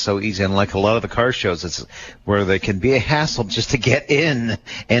 right? It's so easy. And like a lot of the car shows, it's where they can be a hassle just to get in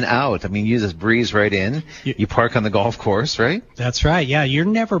and out. I mean, you just breeze right in. You park on the golf course, right? That's right. Yeah, you're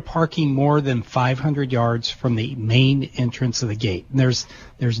never parking more than 500 yards from the main entrance of the gate. There's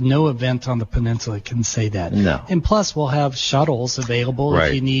no event on the peninsula that can say that. No. And plus, we'll have shuttles available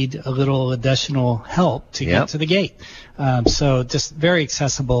if you need a little additional help to get to the gate. So just very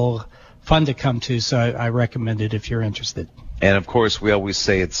accessible, fun to come to. So I recommend it if you're interested. And, of course, we always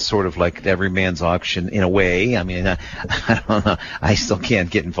say it's sort of like every man's auction in a way. I mean, I don't know. I still can't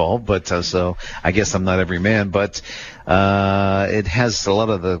get involved, but so I guess I'm not every man. But it has a lot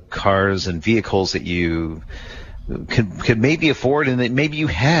of the cars and vehicles that you could maybe afford and that maybe you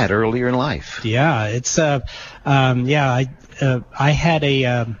had earlier in life. Yeah, it's I had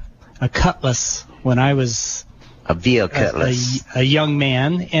a Cutlass when I was a VL Cutlass, a young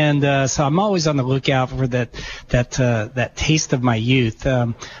man, and so I'm always on the lookout for that taste of my youth.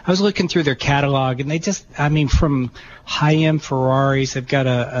 I was looking through their catalog, and they just, I mean, from high-end Ferraris, they've got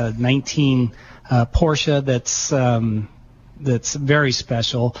a 19 Porsche that's very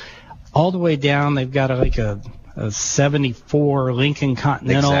special, all the way down. They've got a 74 Lincoln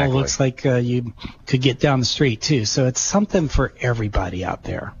Continental. Exactly. Looks like you could get down the street too. So it's something for everybody out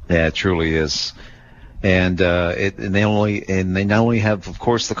there. Yeah, it truly is. And they not only have, of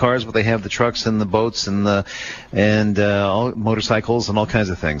course, the cars, but they have the trucks and the boats and all motorcycles and all kinds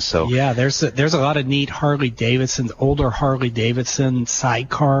of things. So yeah, there's a lot of neat Harley Davidson, older Harley Davidson,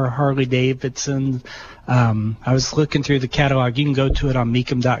 sidecar Harley Davidson. I was looking through the catalog. You can go to it on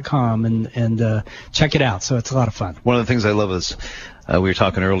Mecum.com and check it out. So it's a lot of fun. One of the things I love is we were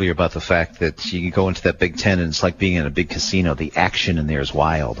talking earlier about the fact that you can go into that Big Ten and it's like being in a big casino. The action in there is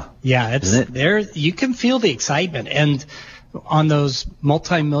wild. Yeah, there. You can feel the excitement, and on those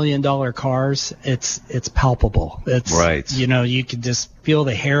multi-million-dollar cars, it's palpable. It's right. You know, you can just feel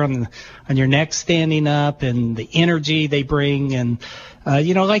the hair on your neck standing up, and the energy they bring, and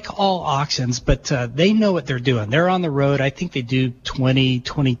like all auctions, but they know what they're doing. They're on the road. I think they do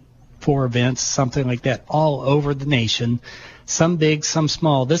 24 events, something like that, all over the nation. Some big, some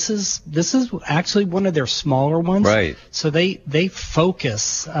small. This is actually one of their smaller ones. Right. So they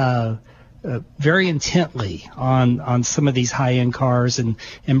focus very intently on some of these high-end cars and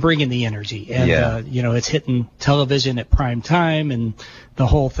bringing the energy. And it's hitting television at prime time and the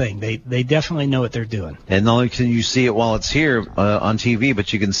whole thing. They definitely know what they're doing. And not only can you see it while it's here on TV,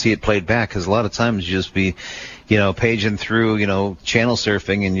 but you can see it played back, because a lot of times you just be paging through, channel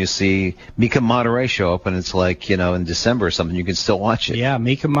surfing, and you see Mecum Monterey show up, and it's like, in December or something, you can still watch it. Yeah,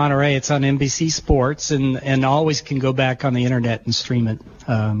 Mecum Monterey, it's on NBC Sports, and always can go back on the internet and stream it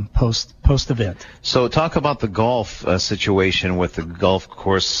post-event. So talk about the golf situation with the golf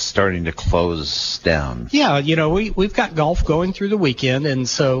course starting to close down. Yeah, we've got golf going through the weekend, and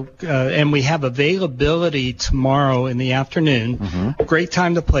so and we have availability tomorrow in the afternoon. Mm-hmm. Great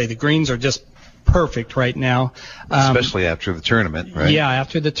time to play. The greens are just perfect right now, especially after the tournament, right? Yeah,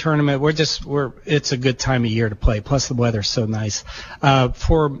 after the tournament, it's a good time of year to play. Plus, the weather's so nice.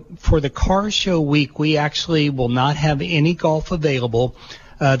 For the car show week, we actually will not have any golf available.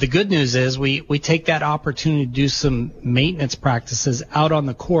 The good news is we take that opportunity to do some maintenance practices out on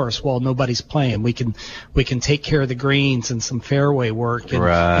the course while nobody's playing. We can take care of the greens and some fairway work,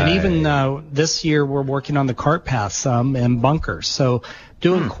 and even this year we're working on the cart path some and bunkers. So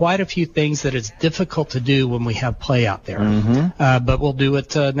doing quite a few things that it's difficult to do when we have play out there. Mm-hmm. But we'll do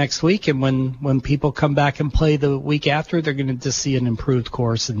it next week, and when people come back and play the week after, they're going to just see an improved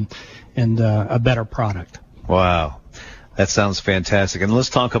course and a better product. Wow. That sounds fantastic. And let's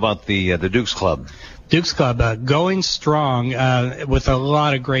talk about the Dukes Club. Dukes Club going strong with a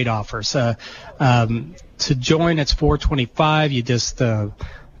lot of great offers. To join, it's $425. You just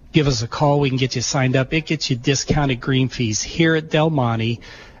give us a call. We can get you signed up. It gets you discounted green fees here at Del Monte,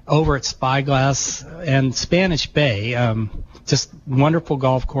 over at Spyglass and Spanish Bay. Just wonderful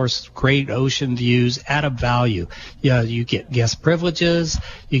golf course, great ocean views at a value. Yeah, you get guest privileges,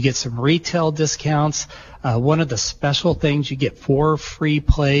 you get some retail discounts. One of the special things, you get 4 free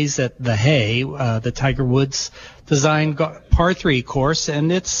plays at the Hay, the Tiger Woods designed par 3 course,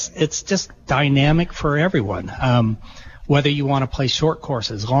 and it's just dynamic for everyone. Whether you want to play short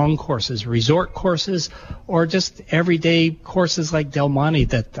courses, long courses, resort courses, or just everyday courses like Del Monte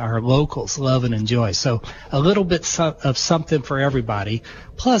that our locals love and enjoy. So a little bit of something for everybody.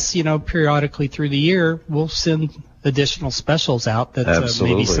 Plus, periodically through the year, we'll send additional specials out that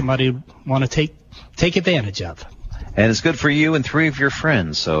maybe somebody want to take advantage of. And it's good for you and 3 of your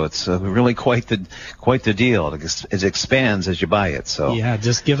friends, so it's really quite the deal. It expands as you buy it. So yeah,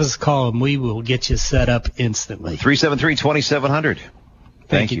 just give us a call and we will get you set up instantly. 373-2700.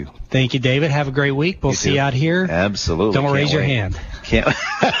 Thank you. Thank you, David. Have a great week. We'll see you out here. Absolutely. Don't raise your hand. Can't.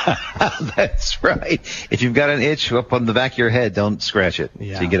 That's right. If you've got an itch up on the back of your head, don't scratch it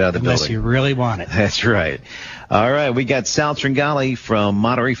till you get out of the building. Unless you really want it. That's right. All right. We got Sal Tringali from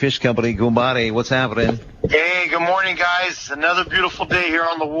Monterey Fish Company. Gumbati, what's happening? Hey, good morning, guys. Another beautiful day here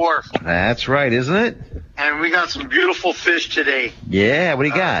on the wharf. That's right, isn't it? And we got some beautiful fish today. Yeah. What do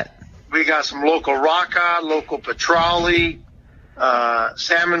you got? We got some local rockcod, local petrale,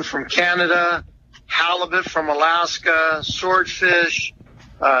 salmon from Canada, halibut from Alaska, swordfish,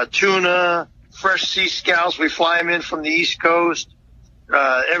 tuna, fresh sea scallops. We fly them in from the East Coast.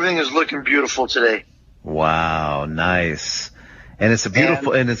 Everything is looking beautiful today. Wow, nice. And it's a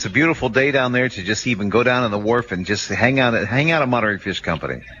beautiful day down there to just even go down on the wharf and just hang out at Monterey Fish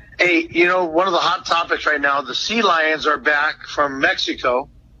Company. Hey, one of the hot topics right now, the sea lions are back from Mexico,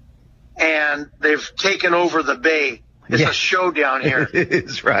 and they've taken over the bay. It's a show down here. It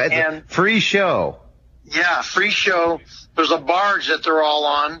is, right? And free show. Yeah, free show. There's a barge that they're all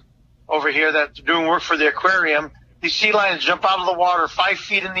on over here that's doing work for the aquarium. These sea lions jump out of the water 5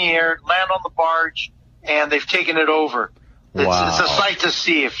 feet in the air, land on the barge, and they've taken it over. It's a sight to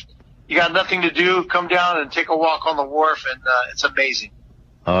see. If you got nothing to do, come down and take a walk on the wharf, and it's amazing.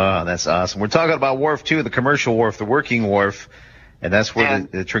 Oh, that's awesome. We're talking about wharf, too, the commercial wharf, the working wharf, and that's where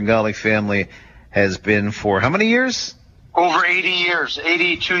the Tringali family has been for how many years? Over 80 years,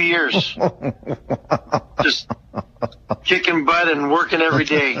 82 years. Just kicking butt and working every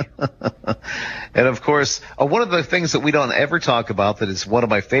day. And, of course, one of the things that we don't ever talk about that is one of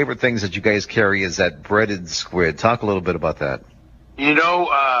my favorite things that you guys carry is that breaded squid. Talk a little bit about that. We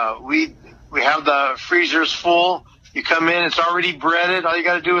have the freezers full. You come in, it's already breaded. All you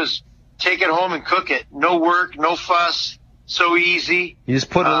got to do is take it home and cook it. No work, no fuss, so easy. You just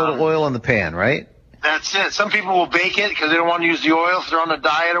put a little oil in the pan, right? That's it. Some people will bake it because they don't want to use the oil if they're on a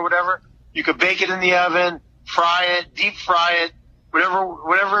diet or whatever. You could bake it in the oven, fry it, deep fry it,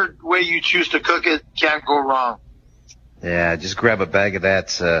 whatever way you choose to cook it, can't go wrong. Yeah, just grab a bag of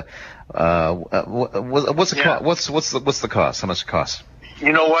that. What's the cost? How much it costs?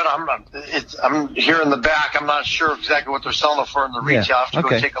 You know what? I'm here in the back. I'm not sure exactly what they're selling it for in the retail. I'll have to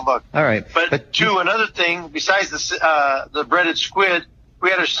go take a look. All right. But another thing, besides the breaded squid, we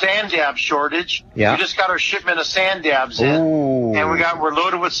had a sand dab shortage. Yeah. We just got our shipment of sand dabs in. Ooh. And we're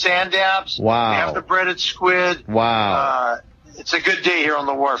loaded with sand dabs. Wow. We have the breaded squid. Wow. It's a good day here on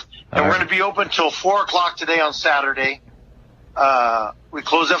the wharf. And we're going to be open till 4 o'clock today on Saturday. We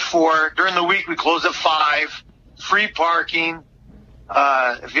close at 4. During the week, we close at 5. Free parking.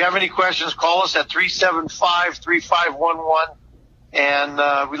 If you have any questions, call us at 375-3511.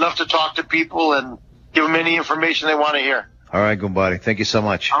 And we love to talk to people and give them any information they want to hear. All right, Gumbati. Thank you so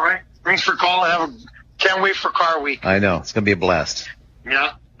much. All right. Thanks for calling. Can't wait for Car Week. I know. It's going to be a blast.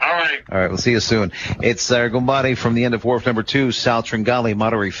 Yeah. All right. All right. We'll see you soon. It's Gumbati from the end of Wharf number 2, Sal Tringali,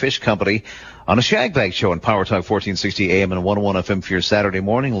 Monterey Fish Company, on a Shag Bag Show on Power Talk 1460 AM and 101 FM for your Saturday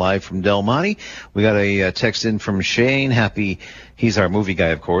morning, live from Del Monte. We got a text in from Shane. He's our movie guy,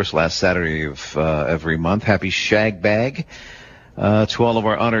 of course, last Saturday of every month. Happy Shag Bag. To all of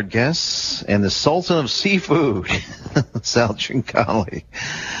our honored guests and the Sultan of Seafood, Sal Tringali.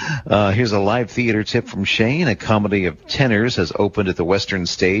 Here's a live theater tip from Shane. A comedy of tenors has opened at the Western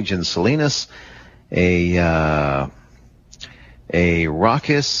Stage in Salinas. A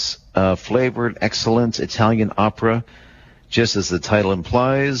raucous, flavored, excellent Italian opera. Just as the title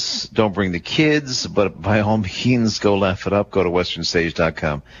implies, don't bring the kids, but by all means, go laugh it up. Go to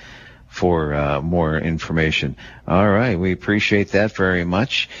westernstage.com. for more information. All right, we appreciate that very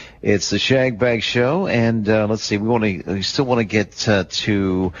much. It's the Shag Bag Show, and let's see, we still want to get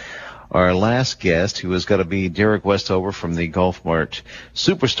to our last guest, who has got to be Derek Westover from the Golf Mart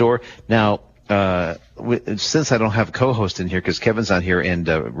Superstore. Now, since I don't have a co-host in here because Kevin's not here, and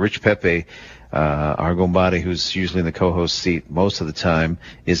Rich Pepe, our Gumbati, who's usually in the co-host seat most of the time,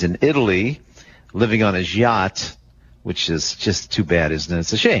 is in Italy, living on his yacht, which is just too bad, isn't it?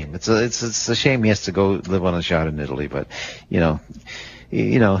 It's a shame. It's a shame he has to go live on a yacht in Italy, but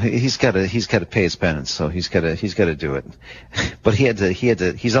he's got to pay his penance, so he's got to do it. But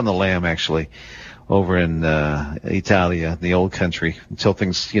he's on the lam actually over in Italia, the old country, until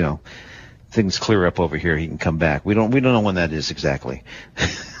things clear up over here. He can come back. We don't know when that is exactly.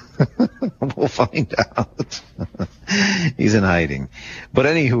 We'll find out. He's in hiding. But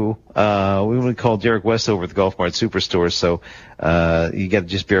anywho, we want to call Derek Westover at the Golf Mart Superstore, so you got to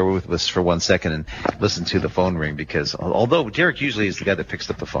just bear with us for 1 second and listen to the phone ring, because although Derek usually is the guy that picks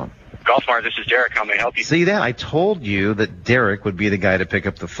up the phone. Golf Mart, this is Derek. How may I help you? See that? I told you that Derek would be the guy to pick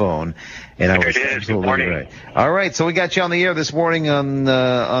up the phone, and I was absolutely right. All right, so we got you on the air this morning on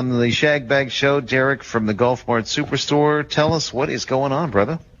the Shag Bag Show. Derek from the Golf Mart Superstore. Tell us what is going on,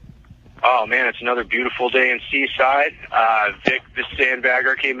 brother. Oh, man, it's another beautiful day in Seaside. Vic, the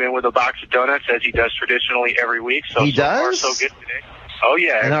sandbagger, came in with a box of donuts, as he does traditionally every week. So does? So far, so good today. Oh,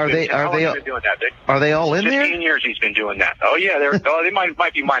 yeah. And how long have you been doing that, Vic? Are they all in 15 there? 15 years he's been doing that. Oh, yeah, they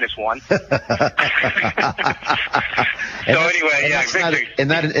might be minus one. So anyway, yeah, Victor.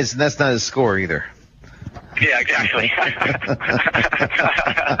 And that's not his score either. Yeah, exactly.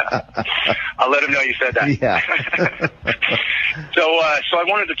 I'll let him know you said that. Yeah. So I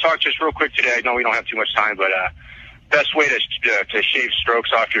wanted to talk just real quick today. I know we don't have too much time, but best way to shave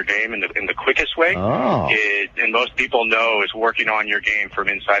strokes off your game in the quickest way is, and most people know, is working on your game from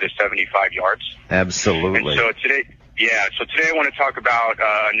inside of 75 yards. Absolutely. And so today I want to talk about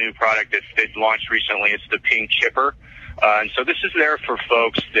a new product that launched recently. It's the Ping Chipper. And so this is there for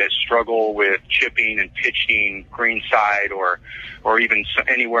folks that struggle with chipping and pitching greenside or even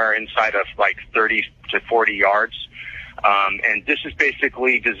anywhere inside of like 30 to 40 yards. And this is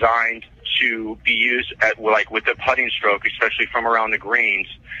basically designed to be used with the putting stroke, especially from around the greens,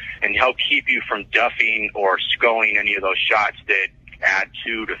 and help keep you from duffing or sculling any of those shots that add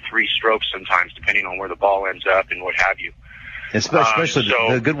 2 to 3 strokes sometimes, depending on where the ball ends up and what have you. Especially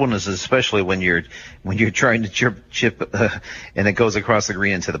the good one is especially when you're trying to chip and it goes across the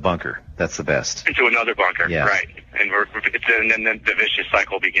green into the bunker. That's the best. Into another bunker, yeah. Right? And then the vicious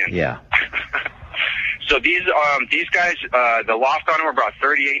cycle begins. Yeah. So these guys, the loft on them are about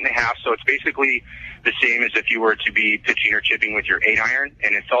 38.5. So it's basically the same as if you were to be pitching or chipping with your 8-iron,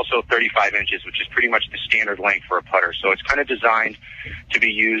 and it's also 35 inches, which is pretty much the standard length for a putter. So it's kind of designed to be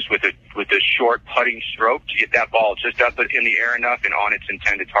used with a short putting stroke to get that ball just up in the air enough and on its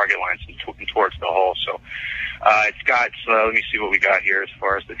intended target lines and towards the hole. So it's got. Let me see what we got here as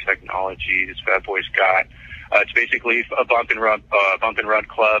far as the technology this bad boy's got. It's basically a bump and rub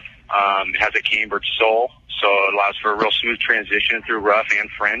club. It has a cambered sole, so it allows for a real smooth transition through rough and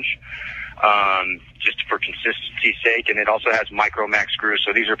fringe. Just for consistency's sake, and it also has micro max grooves.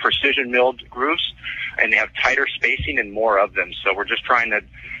 So these are precision milled grooves, and they have tighter spacing and more of them. So we're just trying to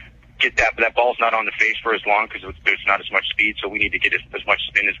get that ball's not on the face for as long because there's not as much speed. So we need to get as much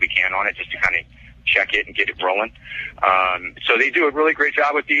spin as we can on it just to kind of check it and get it rolling. So they do a really great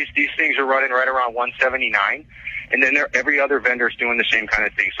job with these. These things are running right around 179. And then every other vendor's doing the same kind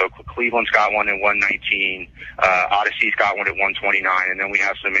of thing. So Cleveland's got one at 119. Odyssey's got one at 129. And then we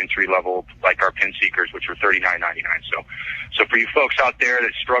have some entry level, like our Pin Seekers, which are $39.99. So for you folks out there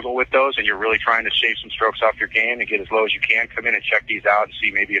that struggle with those and you're really trying to shave some strokes off your game and get as low as you can, come in and check these out and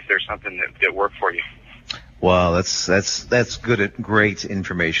see maybe if there's something that work for you. Well, that's great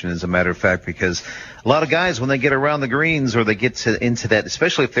information, as a matter of fact, because a lot of guys, when they get around the greens or they get into that,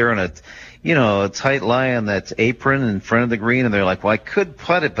 especially if they're in a tight lie on that apron in front of the green, and they're like, well, I could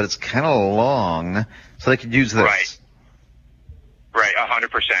putt it, but it's kind of long, so they could use this. Right,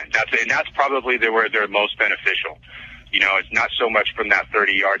 100%. That's probably where they're most beneficial. It's not so much from that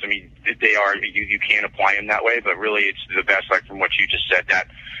 30 yards. I mean, they are, you can apply them that way, but really it's the best, like from what you just said,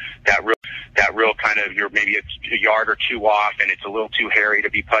 that real kind of, you're maybe a yard or two off and it's a little too hairy to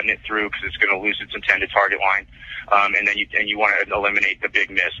be putting it through because it's going to lose its intended target line. And then you want to eliminate the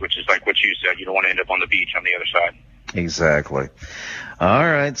big miss, which is like what you said. You don't want to end up on the beach on the other side. Exactly. All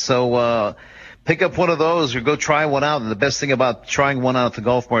right. So, pick up one of those or go try one out. And the best thing about trying one out at the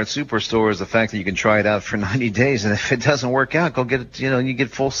Golf Mart Superstore is the fact that you can try it out for 90 days. And if it doesn't work out, go get it, you get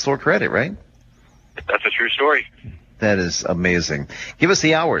full store credit, right? That's a true story. That is amazing. Give us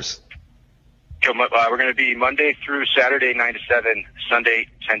the hours. We're going to be Monday through Saturday, 9 to 7, Sunday,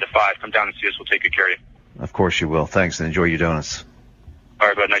 10 to 5. Come down and see us. We'll take good care of you. Of course you will. Thanks, and enjoy your donuts. All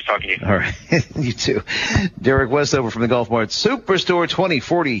right, bud. Nice talking to you. All right. You too. Derek Westover from the Golf Mart Superstore,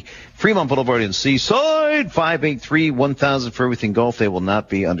 2040 Fremont Boulevard in Seaside, 583-1000 for everything golf. They will not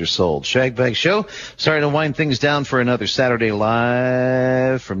be undersold. Shag Bag Show, starting to wind things down for another Saturday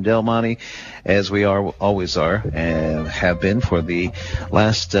live from Del Monte, as we always are and have been for the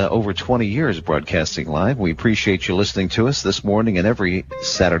last over 20 years broadcasting live. We appreciate you listening to us this morning and every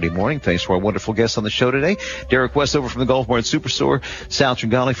Saturday morning. Thanks to our wonderful guests on the show today. Derek Westover from the Golf Mart Superstore, South Sal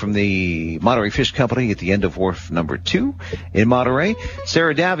Tringali from the Monterey Fish Company at the end of Wharf number 2 in Monterey.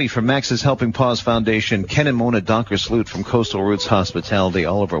 Sarah Davy from Max's Helping Paws Foundation. Ken and Mona Donkersloot from Coastal Roots Hospitality.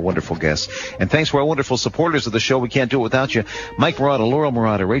 All of our wonderful guests. And thanks to our wonderful supporters of the show. We can't do it without you. Mike Murata, Laurel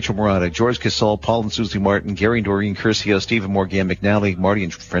Murata, Rachel Murata, George Casal, Paul and Susie Martin, Gary and Doreen Curcio, Stephen Morgan, McNally, Marty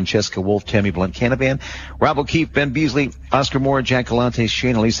and Francesca Wolf, Tammy Blunt Canavan, Rob O'Keefe, Ben Beasley, Oscar Moore, Jack Galante,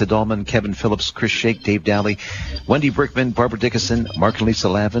 Shane Elisa Dahlman, Kevin Phillips, Chris Shake, Dave Dowley, Wendy Brickman, Barbara Dickinson, Mark and Lisa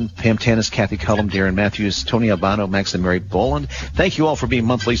Lavin, Pam Tanis, Kathy Cullum, Darren Matthews, Tony Albano, Max and Mary Boland. Thank you all for being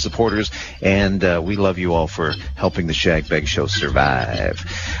monthly supporters, and we love you all for helping the Shag Bag Show survive.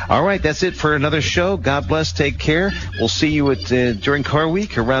 All right, that's it for another show. God bless. Take care. We'll see you at during Car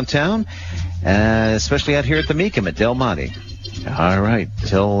Week around town, especially out here at the Meekum at Del Monte. All right,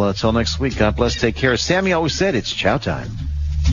 till next week. God bless. Take care. As Sammy always said, it's chow time.